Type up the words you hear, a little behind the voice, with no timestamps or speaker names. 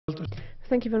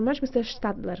Thank you very much, Mr.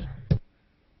 Stadler.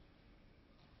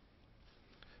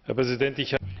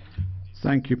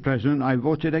 Thank you, President. I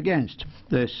voted against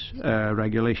this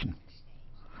regulation.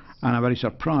 And I'm very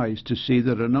surprised to see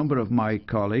that a number of my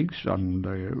colleagues on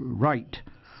the right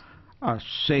are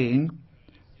saying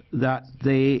that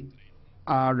they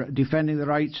are defending the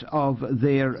rights of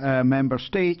their member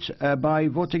states by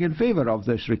voting in favour of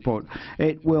this report.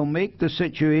 It will make the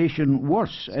situation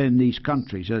worse in these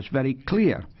countries. It's very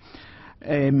clear.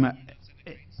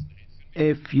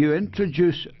 If you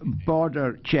introduce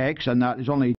border checks, and that is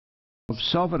only of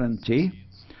sovereignty,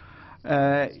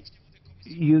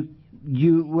 you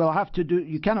will have to do.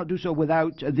 You cannot do so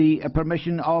without the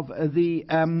permission of the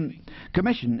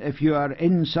Commission if you are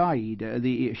inside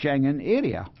the Schengen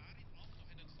area.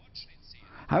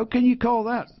 How can you call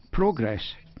that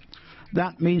progress?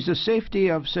 That means the safety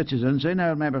of citizens in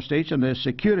our member states and their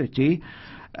security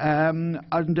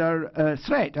under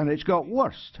threat, and it's got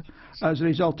worse as a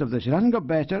result of this. It hasn't got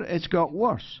better, it's got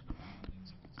worse.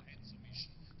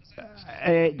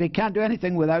 They can't do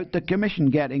anything without the Commission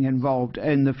getting involved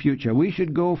in the future. We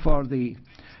should go for the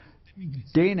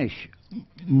Danish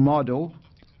model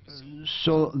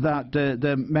so that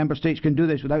the member states can do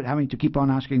this without having to keep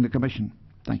on asking the Commission.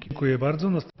 Thank you.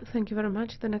 Thank you very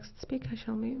much. The next speaker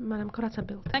shall be Madam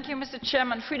Corazza-Bildt. Thank you, Mr.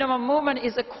 Chairman. Freedom of movement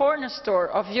is a cornerstone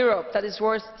of Europe that is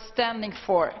worth standing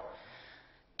for.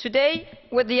 Today,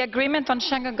 with the agreement on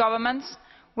Schengen governance,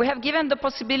 we have given the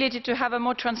possibility to have a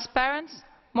more transparent,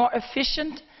 more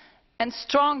efficient and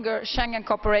stronger Schengen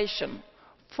cooperation.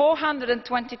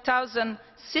 420,000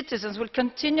 citizens will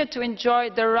continue to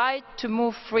enjoy the right to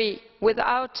move free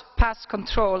without pass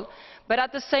control, but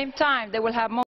at the same time they will have more